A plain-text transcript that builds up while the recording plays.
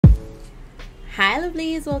Hi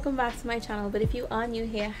lovelies, welcome back to my channel. But if you are new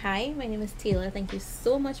here, hi, my name is Taylor. Thank you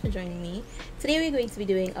so much for joining me. Today we're going to be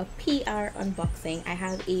doing a PR unboxing. I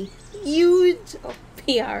have a huge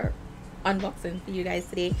PR unboxing for you guys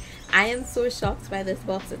today. I am so shocked by this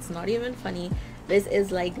box, it's not even funny. This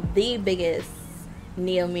is like the biggest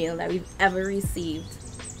nail mail that we've ever received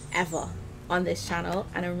ever on this channel,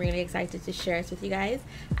 and I'm really excited to share it with you guys.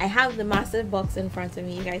 I have the massive box in front of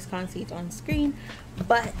me. You guys can't see it on screen,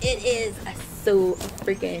 but it is so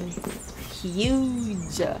freaking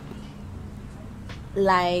huge.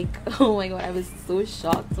 Like, oh my god, I was so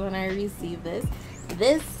shocked when I received this.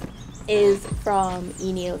 This is from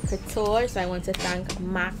Enailcouture, so I want to thank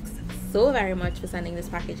Max so very much for sending this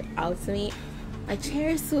package out to me. My chair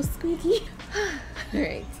is so squeaky. All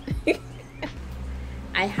right.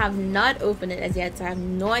 I have not opened it as yet, so I have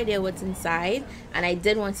no idea what's inside, and I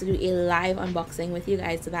did want to do a live unboxing with you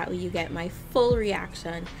guys so that way you get my full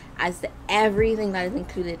reaction as to everything that is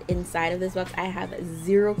included inside of this box. I have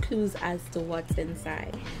zero clues as to what's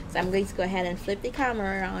inside, so I'm going to go ahead and flip the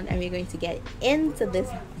camera around and we're going to get into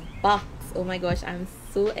this box. Oh my gosh, I'm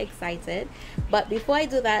so excited. But before I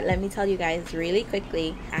do that, let me tell you guys really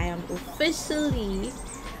quickly, I am officially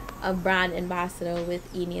a brand ambassador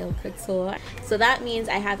with Enailcouture, so that means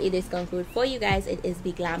I have a discount code for you guys. It is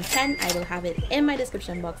BGLAM10. I will have it in my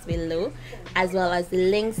description box below, as well as the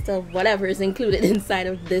links to whatever is included inside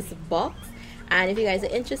of this box. And if you guys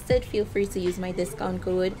are interested, feel free to use my discount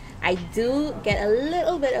code. I do get a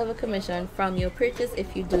little bit of a commission from your purchase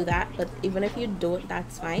if you do that, but even if you don't,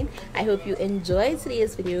 that's fine. I hope you enjoyed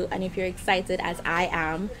today's video, and if you're excited as I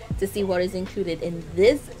am to see what is included in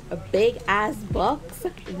this big ass box,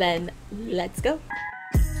 then let's go.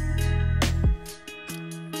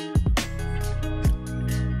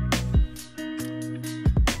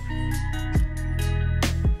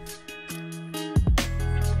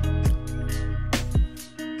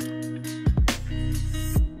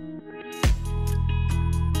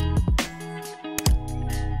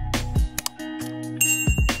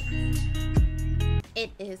 It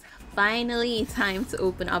is finally time to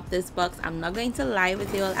open up this box. I'm not going to lie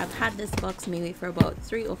with you all, I've had this box maybe for about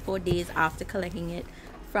 3 or 4 days after collecting it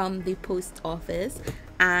from the post office,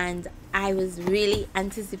 and I was really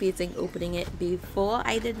anticipating opening it before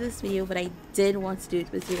I did this video, but I did want to do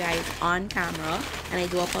it with you guys on camera, and I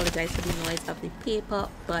do apologize for the noise of the paper,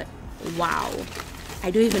 but wow, I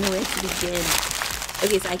don't even know where to begin.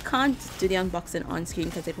 Okay, so I can't do the unboxing on screen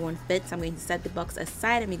because it won't fit, so I'm going to set the box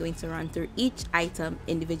aside and we're going to run through each item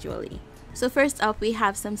individually. So first up, we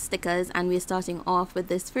have some stickers, and we're starting off with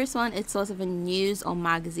this first one. It's sort of a news or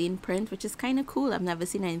magazine print, which is kind of cool. I've never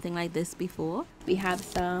seen anything like this before. We have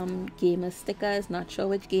some gamer stickers. Not sure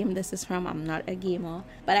which game this is from, I'm not a gamer,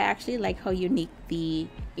 but I actually like how unique the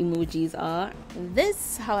emojis are.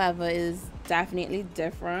 This, however, is definitely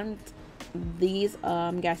different. These are,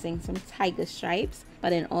 I'm guessing, some tiger stripes,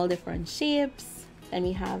 but in all different shapes. Then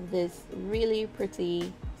we have this really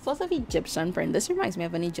pretty sort of Egyptian print. This reminds me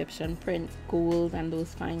of an Egyptian print, gold and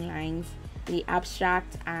those fine lines. The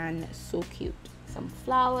abstract and so cute. Some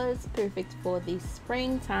flowers, perfect for the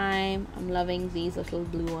springtime. I'm loving these little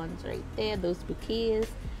blue ones right there, those bouquets.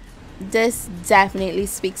 This definitely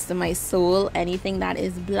speaks to my soul. Anything that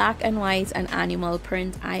is black and white and animal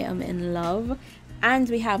print, I am in love. And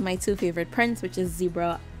we have my two favorite prints, which is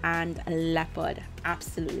zebra and leopard.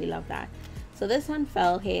 Absolutely love that. So this one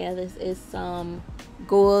fell here. This is some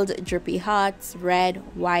gold drippy hearts, red,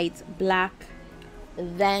 white, black.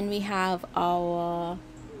 Then we have our,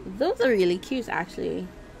 those are really cute actually.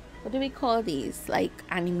 What do we call these? Like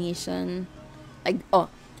animation, like, oh,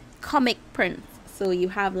 comic prints. So you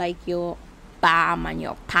have like your bam and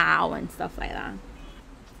your pow and stuff like that.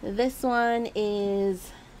 This one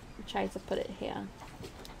is, try to put it here.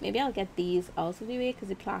 Maybe I'll get these out of the way because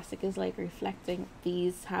the plastic is like reflecting.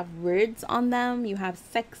 These have words on them. You have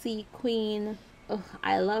sexy, queen,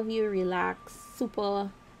 I love you, relax,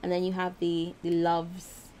 super, and then you have the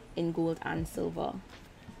loves in gold and silver.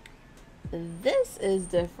 This is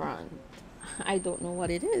different. I don't know what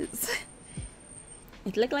it is.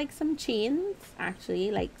 It looked like some chains, actually,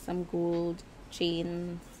 like some gold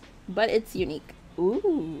chains, but it's unique.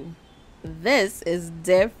 Ooh, this is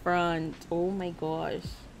different. Oh my gosh,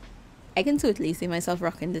 I can totally see myself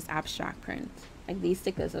rocking this abstract print. Like, these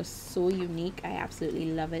stickers are so unique. I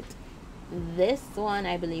absolutely love it. This one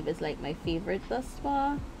I believe is like my favorite thus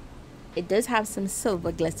far. It does have some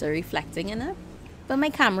silver glitter reflecting in it, but my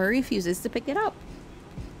camera refuses to pick it up.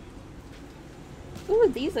 Ooh,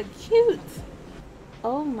 these are cute.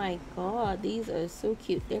 Oh my god, these are so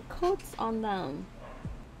cute. They're coats on them.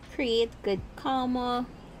 Create good karma.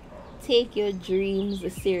 take your dreams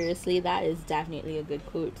seriously. That is definitely a good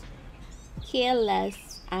quote. Care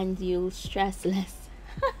less and you'll stress less.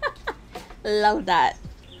 Love that.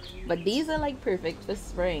 But these are like perfect for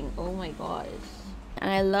spring. Oh my gosh. And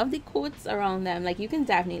I love the quotes around them. Like, you can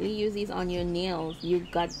definitely use these on your nails. You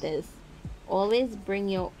got this. Always bring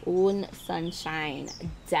your own sunshine.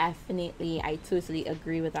 Definitely. I totally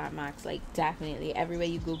agree with that, Max. Like, definitely. Everywhere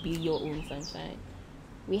you go, be your own sunshine.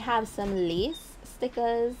 We have some lace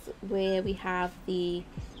stickers where we have the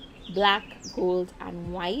black, gold,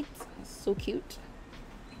 and white. So cute.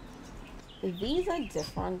 These are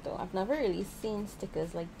different though. I've never really seen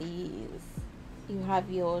stickers like these. You have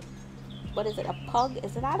your, what is it, a pug?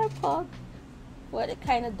 Is it not a pug? What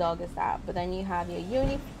kind of dog is that? But then you have your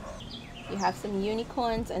you have some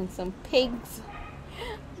unicorns and some pigs.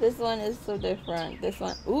 This one is so different. This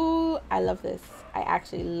one, ooh, I love this. I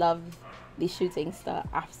actually love the shooting star.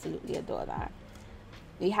 Absolutely adore that.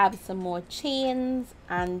 We have some more chains,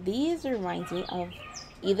 and these remind me of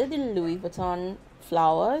either the Louis Vuitton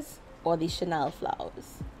flowers or the Chanel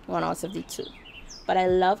flowers, one out of the two. But I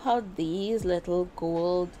love how these little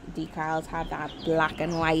gold decals have that black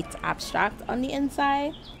and white abstract on the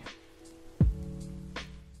inside.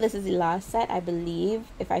 This is the last set, I believe.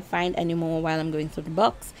 If I find any more while I'm going through the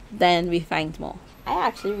box, then we find more. I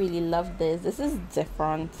actually really love this. This is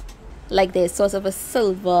different. Like, there's sort of a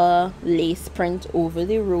silver lace print over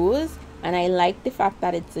the rose, and I like the fact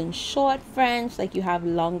that it's in short French. Like, you have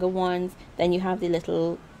longer ones, then you have the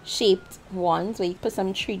little shaped ones where you put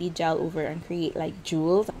some 3D gel over and create like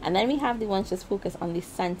jewels, and then we have the ones just focus on the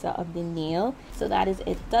center of the nail. So that is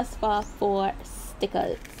it thus far for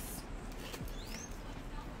stickers.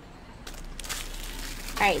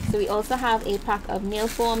 Alright, so we also have a pack of nail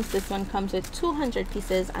forms. This one comes with 200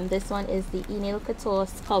 pieces, and this one is the Enailcouture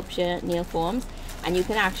sculpture nail forms, and you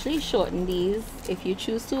can actually shorten these if you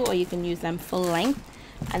choose to, or you can use them full length.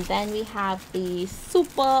 And then we have the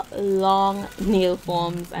super long nail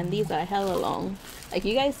forms, and these are hella long. Like,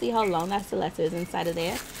 you guys see how long that stiletto is inside of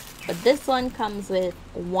there? But this one comes with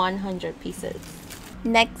 100 pieces.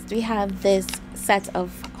 Next, we have this set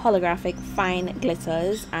of holographic fine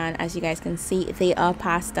glitters, and as you guys can see, they are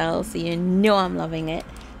pastel, so you know I'm loving it.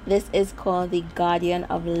 This is called the Guardian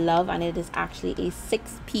of Love, and it is actually a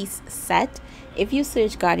 6-piece set. If you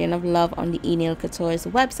search Guardian of Love on the Enailcouture's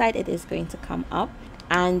website, it is going to come up.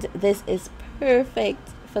 And this is perfect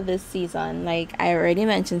for this season. Like, I already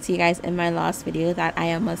mentioned to you guys in my last video that I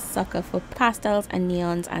am a sucker for pastels and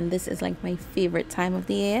neons, and this is like my favorite time of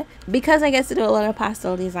the year because I get to do a lot of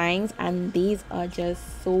pastel designs, and these are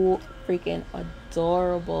just so freaking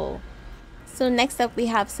adorable. So next up, we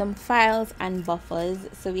have some files and buffers.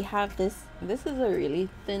 So we have this is a really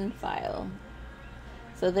thin file.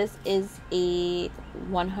 So this is a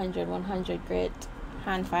 100 grit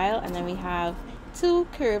hand file, and then we have two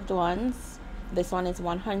curved ones. This one is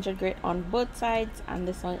 100 grit on both sides, and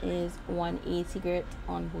this one is 180 grit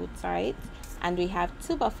on both sides. And we have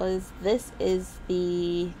two buffers. This is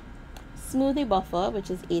the smoothie buffer, which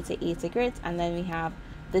is 80 grit, and then we have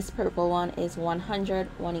this purple one is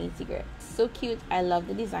 180 grit. So cute. I love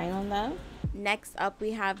the design on them. Next up,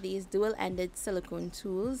 we have these dual-ended silicone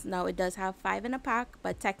tools. Now, it does have 5 in a pack,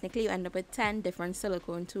 but technically you end up with 10 different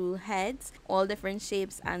silicone tool heads, all different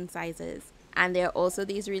shapes and sizes. And there are also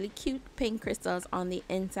these really cute pink crystals on the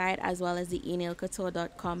inside, as well as the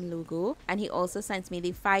Enailcouture.com logo. And he also sent me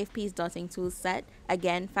the 5-piece dotting tool set.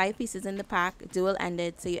 Again, 5 pieces in the pack,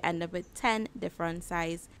 dual-ended, so you end up with 10 different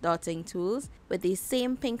size dotting tools with these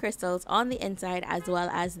same pink crystals on the inside, as well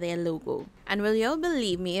as their logo. And will y'all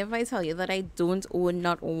believe me if I tell you that I don't own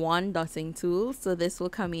not one dotting tool? So this will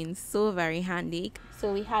come in so very handy.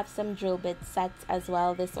 So we have some drill bit sets as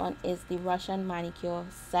well. This one is the Russian manicure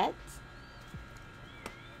set.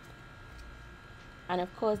 And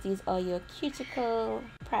of course, these are your cuticle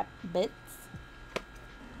prep bits.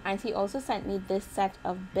 And he also sent me this set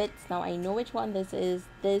of bits. Now, I know which one this is.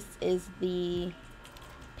 This is the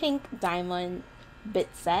pink diamond bit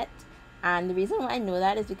set. And the reason why I know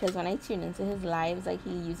that is because when I tune into his lives, like,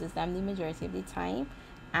 he uses them the majority of the time.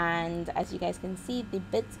 And as you guys can see, the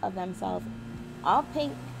bits of themselves are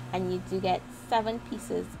pink, and you do get 7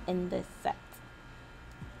 pieces in this set.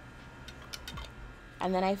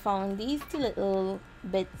 And then I found these 2 little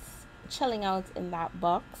bits chilling out in that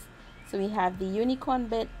box. So we have the unicorn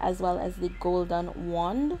bit as well as the golden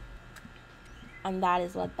wand. And that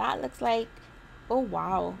is what that looks like. Oh,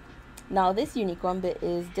 wow. Now, this unicorn bit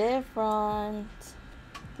is different.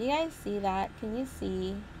 Do you guys see that? Can you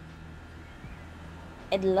see?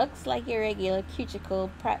 It looks like a regular cuticle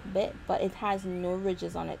prep bit, but it has no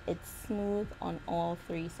ridges on it. It's smooth on all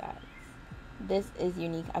 3 sides. This is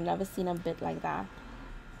unique. I've never seen a bit like that.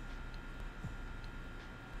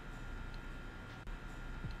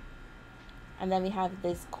 And then we have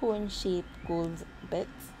this cone shaped gold bit.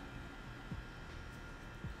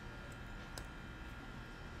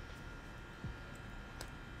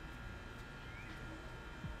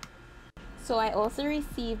 So I also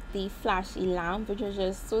received the flashy lamp, which was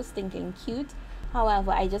just so stinking cute.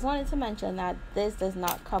 However, I just wanted to mention that this does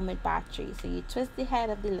not come with battery. So you twist the head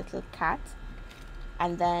of the little cat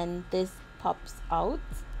and then this pops out.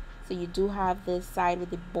 So you do have this side with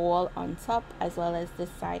the ball on top, as well as this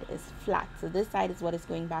side is flat. So this side is what is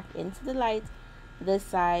going back into the light. This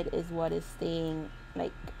side is what is staying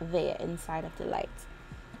like there inside of the light.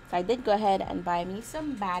 So I did go ahead and buy me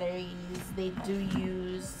some batteries. They do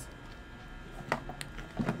use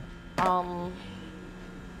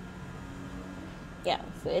yeah,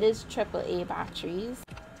 so it is AAA batteries,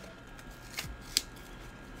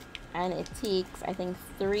 and it takes, I think,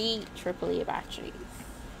 3 AAA batteries.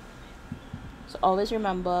 So always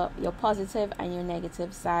remember your positive and your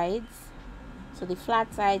negative sides. So the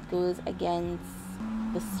flat side goes against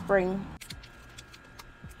the spring,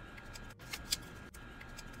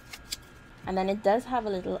 and then it does have a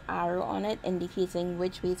little arrow on it indicating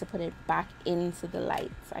which way to put it back into the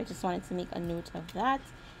light. So I just wanted to make a note of that,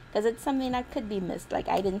 because it's something that could be missed. Like,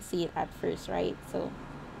 I didn't see it at first, right? So,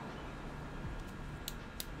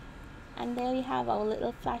 and there we have our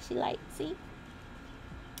little flashy light, see?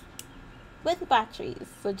 With batteries.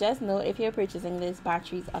 So just note, if you're purchasing this,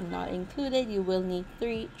 batteries are not included. You will need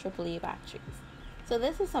 3 AAA batteries. So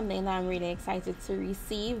this is something that I'm really excited to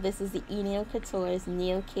receive. This is the Enailcouture's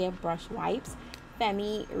nail care brush wipes.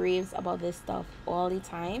 Femi raves about this stuff all the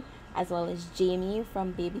time, as well as Jamie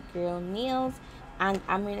from Baby Girl Nails, and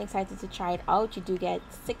I'm really excited to try it out. You do get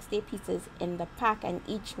 60 pieces in the pack, and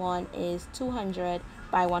each one is 200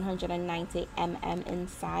 by 190 mm in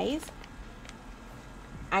size.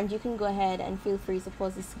 And you can go ahead and feel free to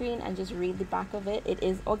pause the screen and just read the back of it. It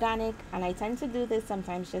is organic, and I tend to do this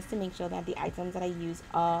sometimes just to make sure that the items that I use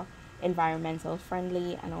are environmental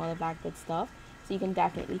friendly and all of that good stuff. So you can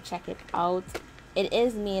definitely check it out. It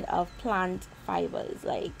is made of plant fibers.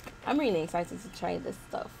 Like, I'm really excited to try this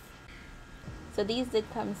stuff. So these did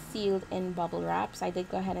come sealed in bubble wrap, so I did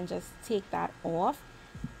go ahead and just take that off.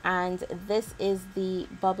 And this is the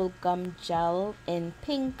bubble gum gel in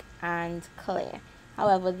pink and clear.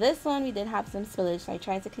 However, this one we did have some spillage, so I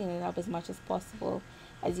tried to clean it up as much as possible.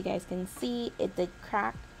 As you guys can see, it did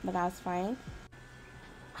crack, but that's fine.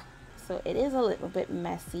 So it is a little bit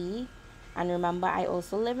messy, and remember, I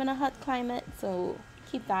also live in a hot climate, so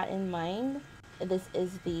keep that in mind. This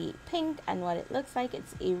is the pink, and what it looks like,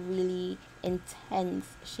 it's a really intense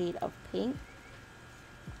shade of pink.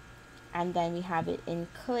 And then we have it in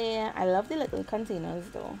clear. I love the little containers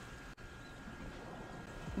though.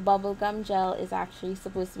 Bubblegum gel is actually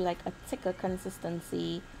supposed to be like a thicker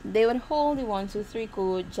consistency. They would hold the 1, 2, 3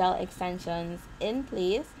 code gel extensions in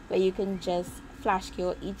place, where you can just flash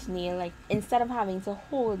cure each nail. Like, instead of having to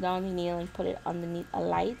hold down the nail and put it underneath a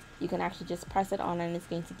light, you can actually just press it on, and it's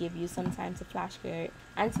going to give you some time to flash cure it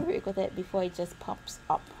and to work with it before it just pops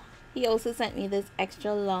up. He also sent me this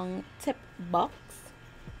extra long tip box,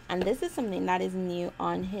 and this is something that is new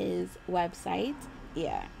on his website.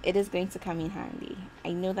 Yeah, it is going to come in handy.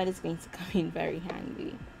 I know that it's going to come in very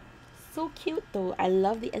handy. So cute though. I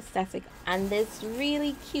love the aesthetic, and this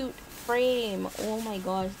really cute frame. Oh my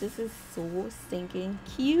gosh, this is so stinking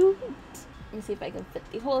cute. Let me see if I can fit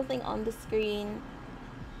the whole thing on the screen.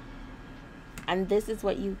 And this is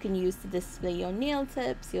what you can use to display your nail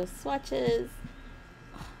tips, your swatches.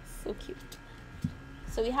 Oh, so cute.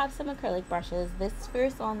 So we have some acrylic brushes. This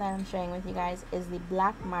first one that I'm sharing with you guys is the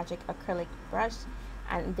Black Magic acrylic brush,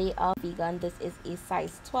 and they are vegan. This is a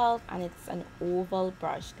size 12, and it's an oval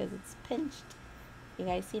brush because it's pinched. You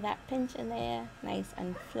guys see that pinch in there? Nice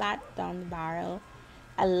and flat down the barrel.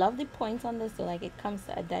 I love the point on this, so like it comes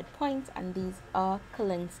to a dead point, and these are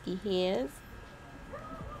Kolinsky hairs.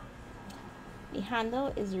 The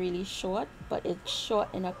handle is really short, but it's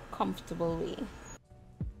short in a comfortable way.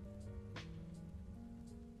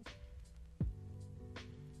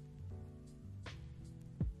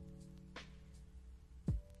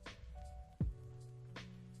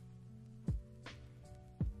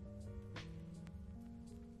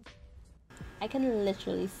 I can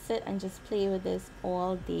literally sit and just play with this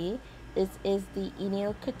all day. This is the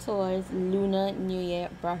Enailcouture's Lunar New Year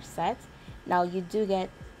brush set. Now you do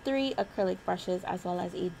get 3 acrylic brushes as well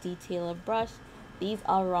as a detailer brush. These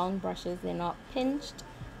are round brushes. They're not pinched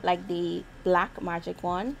like the Black Magic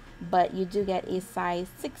one, but you do get a size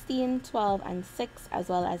 16, 12, and 6 as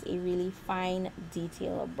well as a really fine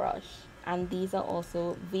detailer brush. and these are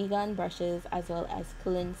also vegan brushes as well as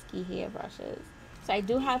𝗀𝗏𝗁𝗁 hair brushes. So I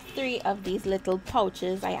do have 3 of these little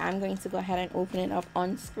pouches. I am going to go ahead and open it up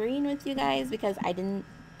on screen with you guys because I didn't,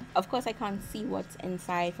 of course I can't see what's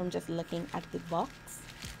inside from just looking at the box.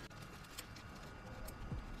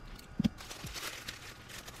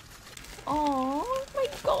 Oh my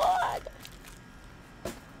god!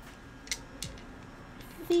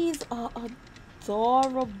 These are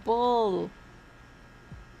adorable.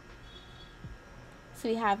 So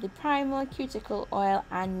we have the primer, cuticle oil,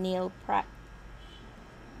 and nail prep.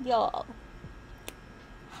 Y'all.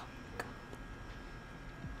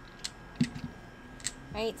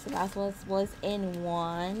 Right, so that was in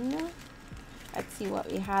one. Let's see what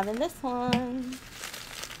we have in this one.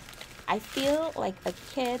 I feel like a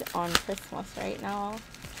kid on Christmas right now.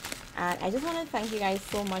 And I just want to thank you guys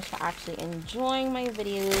so much for actually enjoying my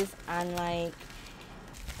videos and like,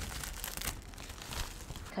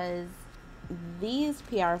 because these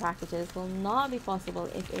PR packages will not be possible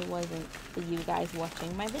if it wasn't for you guys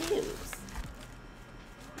watching my videos.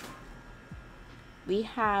 We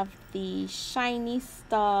have the Shinee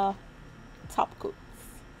Star top coats.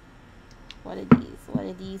 What are these? What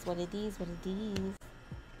are these? What are these? What are these?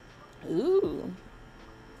 Ooh.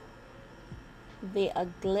 They are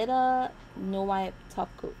glitter no wipe top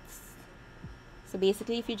coats. So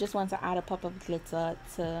basically, if you just want to add a pop of glitter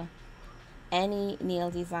to any nail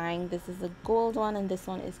design, this is a gold one and this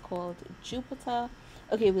one is called Jupiter.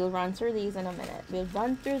 Okay, we'll run through these in a minute. We'll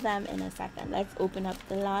run through them in a second. Let's open up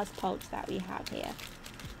the last pouch that we have here.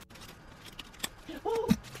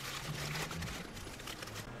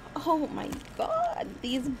 Oh my god,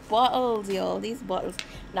 these bottles, y'all, these bottles.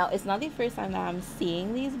 Now, it's not the first time that I'm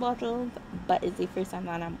seeing these bottles, but it's the first time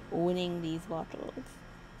that I'm owning these bottles.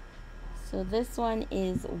 So this one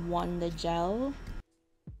is Wonder Gel.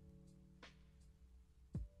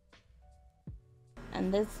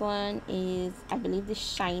 And this one is, I believe, the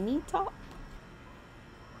Shinee top.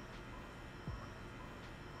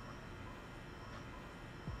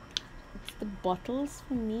 It's the bottles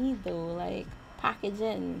for me though, like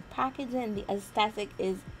packaging, the aesthetic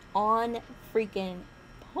is on freaking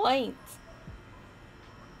point.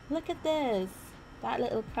 Look at this, that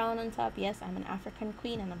little crown on top. Yes, I'm an African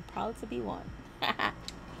queen and I'm proud to be one.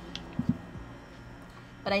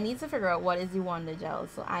 But I need to figure out what is the Wonder Gel,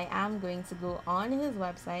 so I am going to go on his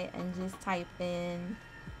website and just type in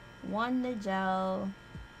Wonder Gel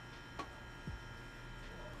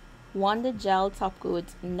top coat.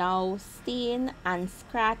 Now stain and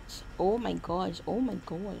scratch. Oh my gosh, oh my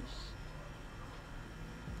gosh,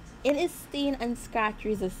 it is stain and scratch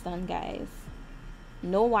resistant, guys.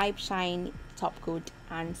 No wipe shine top coat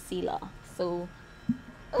and sealer. So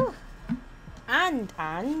and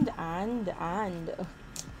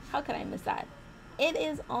how can I miss that? It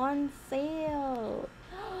is on sale.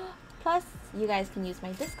 Plus you guys can use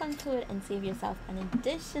my discount code and save yourself an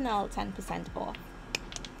additional 10% off.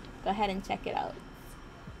 Go ahead and check it out.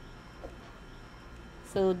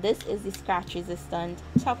 So this is the scratch resistant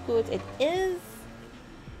top coat. It is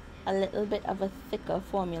a little bit of a thicker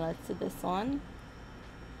formula to this one.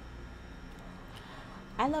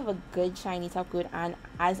 I love a good shiny top coat, and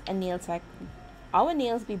as a nail tech, our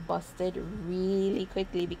nails be busted really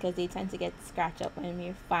quickly because they tend to get scratched up when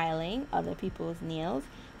we're filing other people's nails.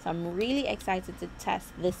 So I'm really excited to test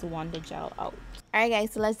this Wonder Gel out. Alright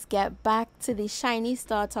guys, so let's get back to the Shinee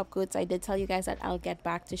Star top coats. I did tell you guys that I'll get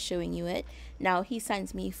back to showing you it. Now he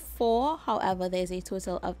sent me 4, however there's a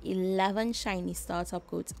total of 11 Shinee Star top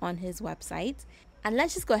coats on his website. And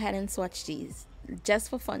let's just go ahead and swatch these just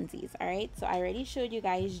for funsies. Alright, so I already showed you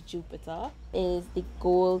guys Jupiter is the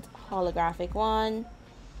gold holographic one,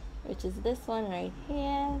 which is this one right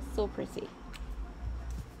here. So pretty.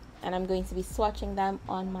 And I'm going to be swatching them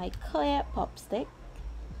on my clear pop stick.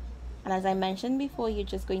 And as I mentioned before, you're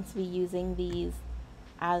just going to be using these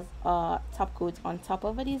as a top coat on top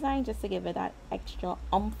of a design just to give it that extra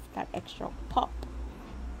oomph, that extra pop.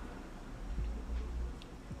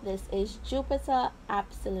 This is Jupiter,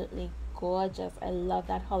 absolutely gorgeous. I love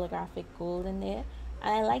that holographic gold in there,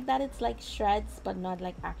 and I like that it's like shreds but not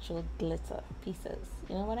like actual glitter pieces,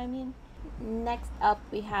 you know what I mean. Next up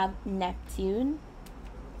we have Neptune.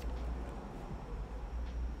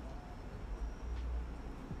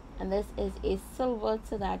 And this is a silver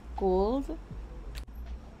to that gold.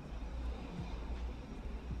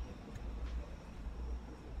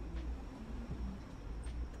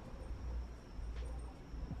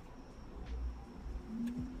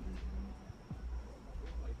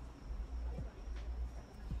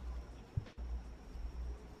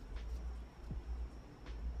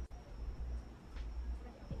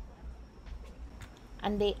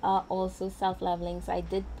 and they are also self-leveling, so I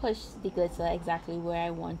did push the glitter exactly where I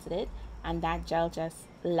wanted it, and that gel just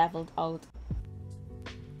leveled out.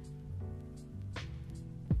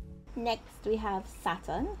 Next we have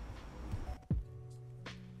Saturn,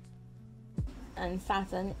 and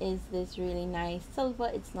Saturn is this really nice silver.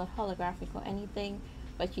 It's not holographic or anything,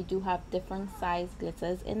 but you do have different size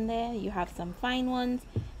glitters in there. You have some fine ones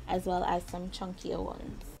as well as some chunkier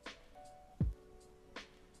ones.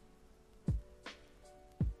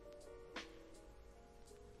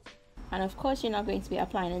 And of course you're not going to be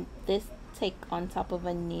applying this thick on top of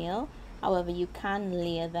a nail, however you can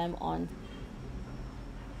layer them on.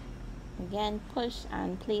 Again, push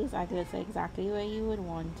and place that glitter exactly where you would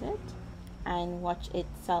want it, and watch it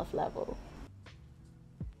self-level.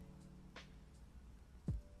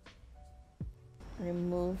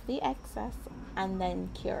 Remove the excess and then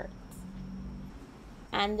cure it.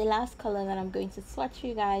 And the last color that I'm going to swatch for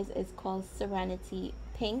you guys is called Serenity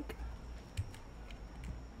Pink,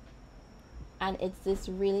 and it's this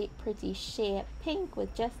really pretty shade pink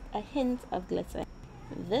with just a hint of glitter.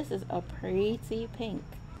 This is a pretty pink.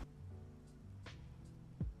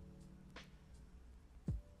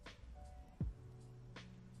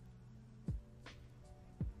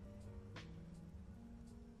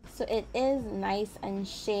 So it is nice and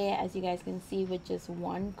sheer, as you guys can see, with just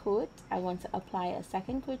one coat. I want to apply a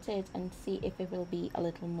second coat to it and see if it will be a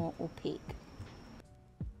little more opaque.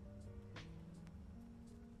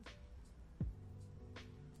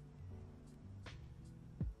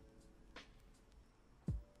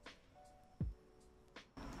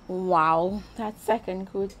 Wow, that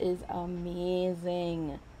second coat is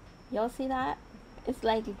amazing. Y'all see that? It's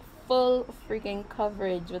like full freaking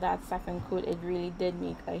coverage with that second coat. It really did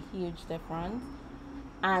make a huge difference,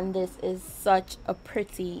 and this is such a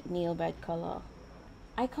pretty nail bed color.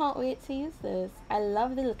 I can't wait to use this. I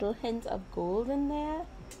love the little hint of gold in there.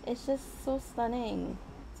 It's just so stunning.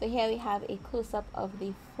 So here we have a close-up of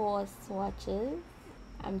the 4 swatches.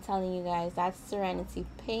 I'm telling you guys, that Serenity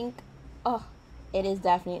Pink, oh, it is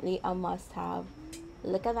definitely a must-have.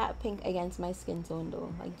 Look at that pink against my skin tone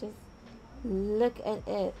though. Like, just look at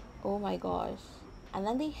it. Oh my gosh. And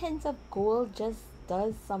then the hint of gold just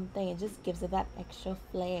does something. It just gives it that extra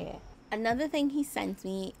flair. Another thing he sent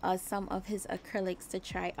me are some of his acrylics to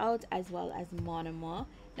try out, as well as monomer.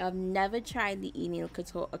 Now, I've never tried the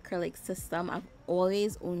Enailcouture acrylic system. I've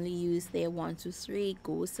always only used their 123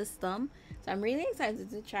 Go system. So I'm really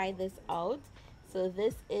excited to try this out. So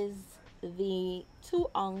this is the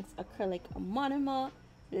 2-ounce acrylic monomer.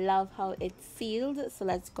 Love how it's sealed. So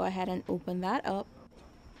let's go ahead and open that up.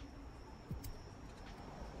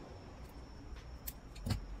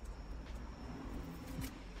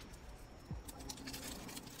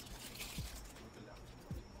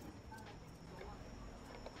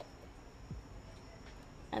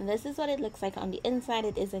 And this is what it looks like on the inside.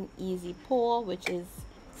 It is an easy pour, which is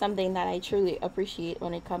something that I truly appreciate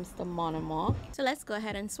when it comes to monomer. So let's go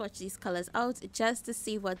ahead and swatch these colors out just to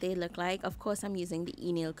see what they look like. Of course, I'm using the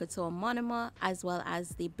Enailcouture monomer as well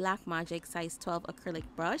as the Black Magic size 12 acrylic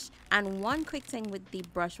brush. And one quick thing with the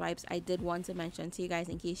brush wipes I did want to mention to you guys,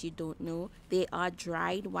 in case you don't know, they are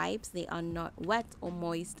dried wipes. They are not wet or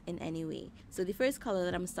moist in any way. So the first color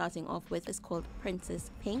that I'm starting off with is called Princess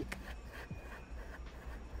Pink.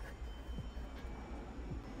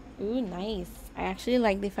 Ooh, nice. I actually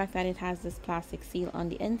like the fact that it has this plastic seal on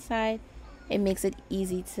the inside. It makes it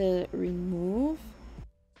easy to remove.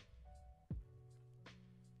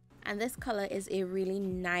 And this color is a really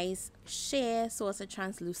nice sheer, so it's a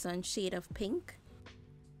translucent shade of pink.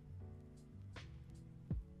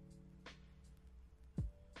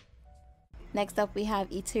 Next up we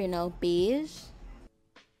have Eternal Beige.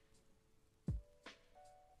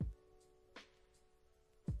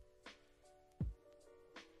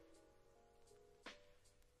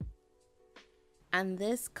 And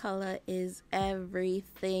this color is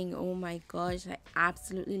everything. Oh my gosh, I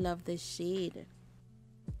absolutely love this shade.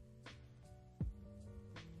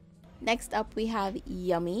 Next up we have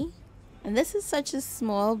Yummy. And this is such a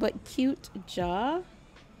small but cute jar,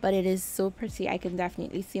 but it is so pretty. I can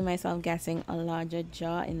definitely see myself getting a larger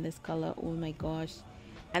jar in this color. Oh my gosh.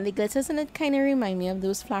 And the glitters in it kind of remind me of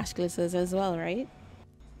those flash glitters as well, right?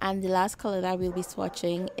 And the last color that we'll be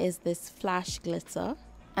swatching is this flash glitter.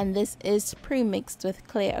 And this is pre-mixed with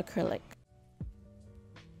clear acrylic.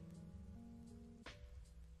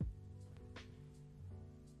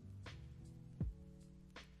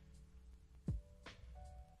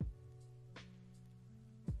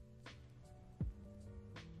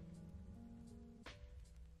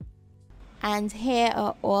 And here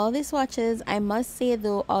are all the swatches. I must say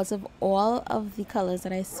though, out of all of the colors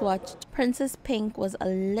that I swatched, Princess Pink was a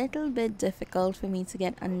little bit difficult for me to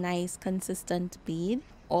get a nice consistent bead.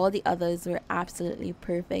 All the others were absolutely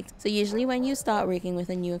perfect. So usually when you start working with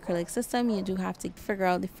a new acrylic system, you do have to figure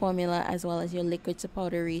out the formula as well as your liquid to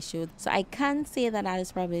powder ratio. So I can say that that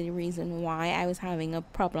is probably the reason why I was having a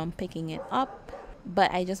problem picking it up.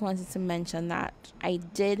 But I just wanted to mention that I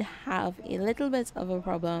did have a little bit of a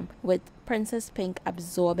problem with Princess Pink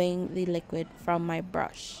absorbing the liquid from my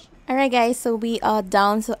brush. Alright guys, so we are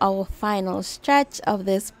down to our final stretch of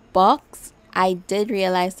this box. I did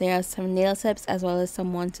realize there are some nail tips as well as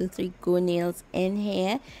some 1, 2, 3 go nails in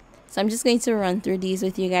here. So I'm just going to run through these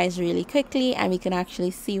with you guys really quickly and we can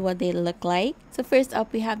actually see what they look like. So first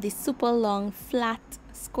up we have the super long flat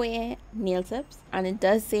square nail tips, and it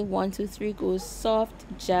does say 1, 2, 3 go soft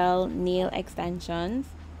gel nail extensions.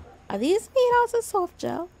 Are these made out of soft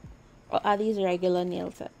gel or are these regular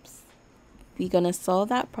nail tips? We're gonna solve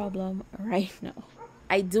that problem right now.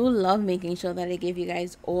 I do love making sure that I give you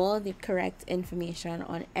guys all the correct information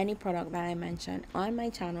on any product that I mention on my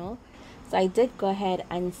channel. So I did go ahead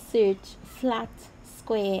and search flat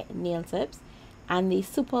square nail tips, and the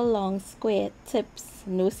super long square tips,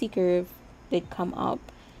 no C curve, did come up.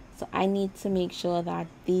 So I need to make sure that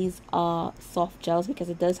these are soft gels because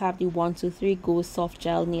it does have the 1, 2, 3 go soft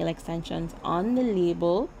gel nail extensions on the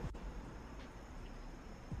label.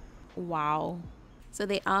 Wow. So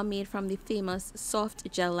they are made from the famous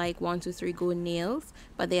soft gel like 1, 2, 3 go nails,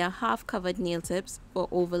 but they are half covered nail tips for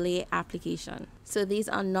overlay application. So these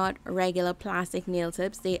are not regular plastic nail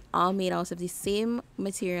tips. They are made out of the same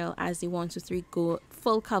material as the 1, 2, 3 go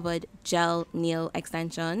full covered gel nail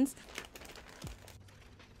extensions.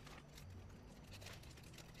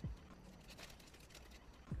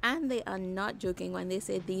 And they are not joking when they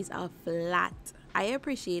say these are flat. I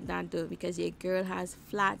appreciate that though, because your girl has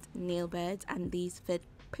flat nail beds and these fit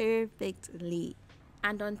perfectly.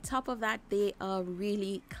 And on top of that, they are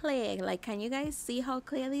really clear. Like, can you guys see how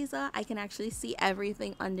clear these are? I can actually see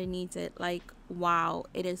everything underneath it. Like, wow,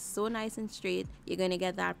 it is so nice and straight. You're gonna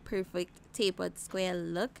get that perfect tapered square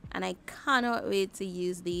look, and I cannot wait to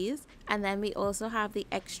use these. And then we also have the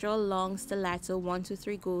extra long stiletto 1, 2,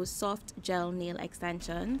 3 go soft gel nail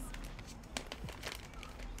extensions.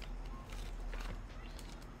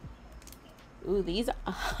 Ooh, these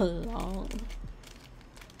are long.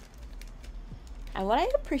 And what I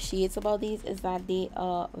appreciate about these is that they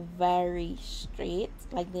are very straight,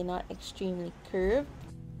 like they're not extremely curved.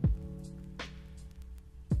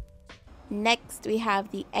 Next we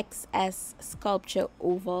have the XS Sculpture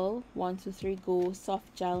Oval 1, 2, 3 go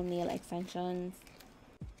soft gel nail extensions.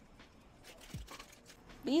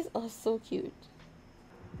 These are so cute.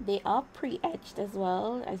 They are pre-etched as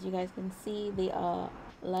well. As you guys can see, they are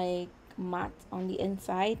like matte on the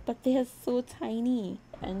inside, but they are so tiny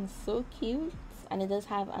and so cute. And it does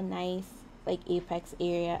have a nice like apex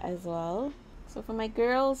area as well. So for my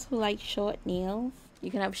girls who like short nails,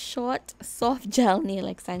 you can have short soft gel nail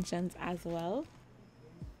extensions as well.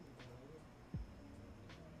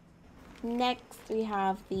 Next we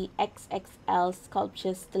have the XXL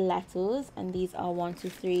Sculpture Stilettos, and these are 1, 2,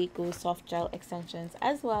 3 go soft gel extensions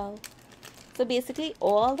as well. So basically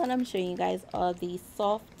all that I'm showing you guys are the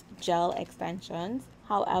soft gel extensions.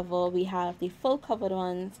 However, we have the full covered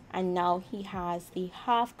ones, and now he has the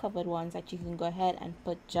half covered ones that you can go ahead and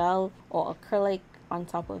put gel or acrylic on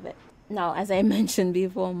top of it. Now, as I mentioned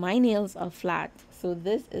before, my nails are flat, so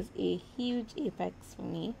this is a huge apex for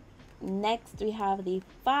me. Next, we have the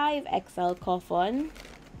 5XL Coffin.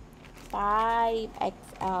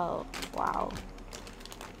 5XL. Wow.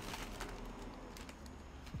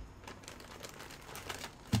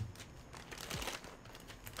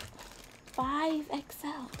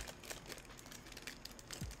 𝗫𝗫𝗁.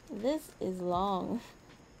 This is long.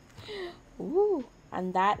 Ooh,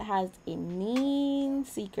 and that has a mean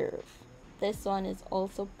C curve. This one is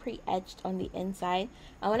also pre-etched on the inside,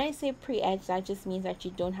 and when I say pre-etched, that just means that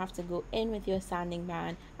you don't have to go in with your sanding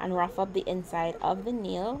band and rough up the inside of the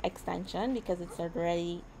nail extension because it's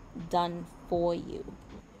already done for you.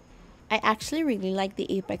 I actually really like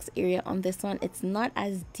the apex area on this one. It's not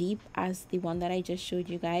as deep as the one that I just showed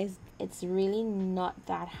you guys. It's really not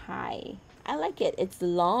that high. I like it. It's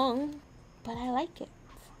long, but I like it.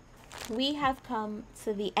 We have come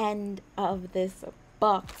to the end of this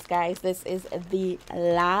box, guys. This is the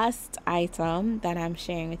last item that I'm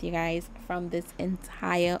sharing with you guys from this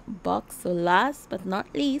entire box. So last but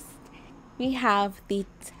not least, we have the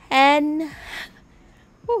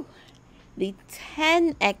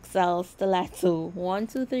 10XL Stiletto 1,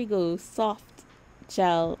 2, 3 go soft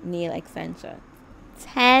gel nail extension.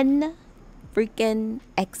 10 freaking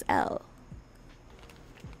XL.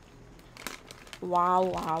 Wow,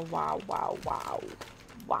 wow, wow, wow, wow,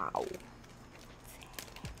 wow.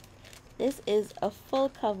 This is a full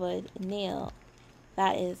covered nail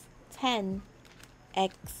that is 10XL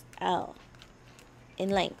in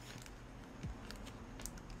length.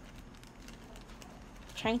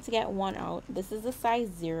 Trying to get one out. This is a size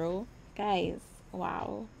 0. Guys,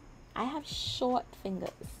 wow. I have short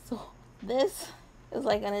fingers, so this is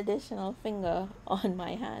like an additional finger on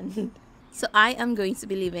my hand. So I am going to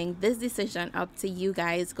be leaving this decision up to you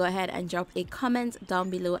guys. Go ahead and drop a comment down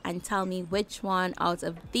below and tell me which one out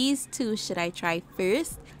of these two should I try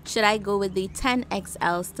first. Should I go with the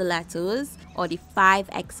 10XL stilettos or the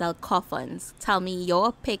 5XL coffins? Tell me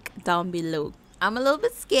your pick down below. I'm a little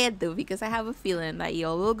bit scared though, because I have a feeling that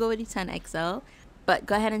y'all will go with the 10XL. But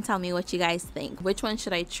go ahead and tell me what you guys think. Which one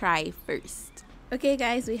should I try first? Okay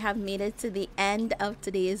guys, we have made it to the end of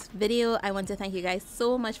today's video. I want to thank you guys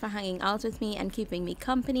so much for hanging out with me and keeping me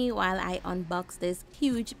company while I unbox this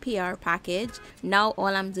huge PR package. Now all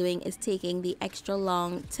I'm doing is taking the extra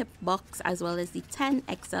long tip box as well as the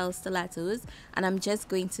 10XL stilettos, and I'm just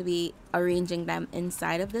going to be arranging them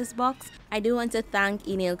inside of this box. I do want to thank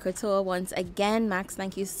Enailcouture once again. Max,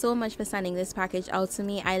 thank you so much for sending this package out to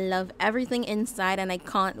me. I love everything inside and I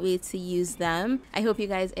can't wait to use them. I hope you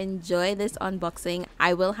guys enjoy this unboxing.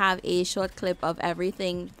 I will have a short clip of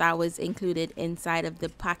everything that was included inside of the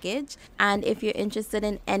package, and if you're interested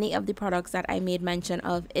in any of the products that I made mention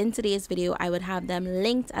of in today's video, I would have them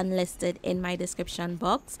linked and listed in my description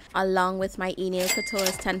box along with my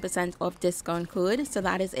Enailcouture's 10% off discount code. So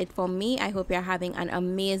that is it for me. I hope you're having an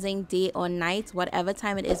amazing day or night, whatever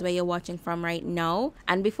time it is where you're watching from right now.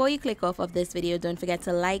 And before you click off of this video, don't forget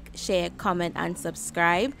to like, share, comment and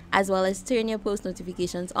subscribe, as well as turn your post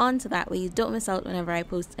notifications on so that way you don't miss out whenever I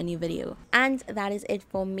post a new video. And that is it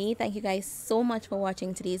for me. Thank you guys so much for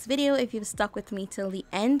watching today's video. If you've stuck with me till the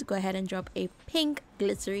end, go ahead and drop a pink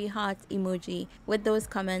glittery heart emoji with those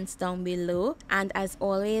comments down below. And as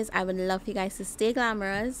always, I would love for you guys to stay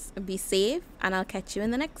glamorous, be safe, and I'll catch you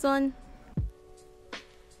in the next one.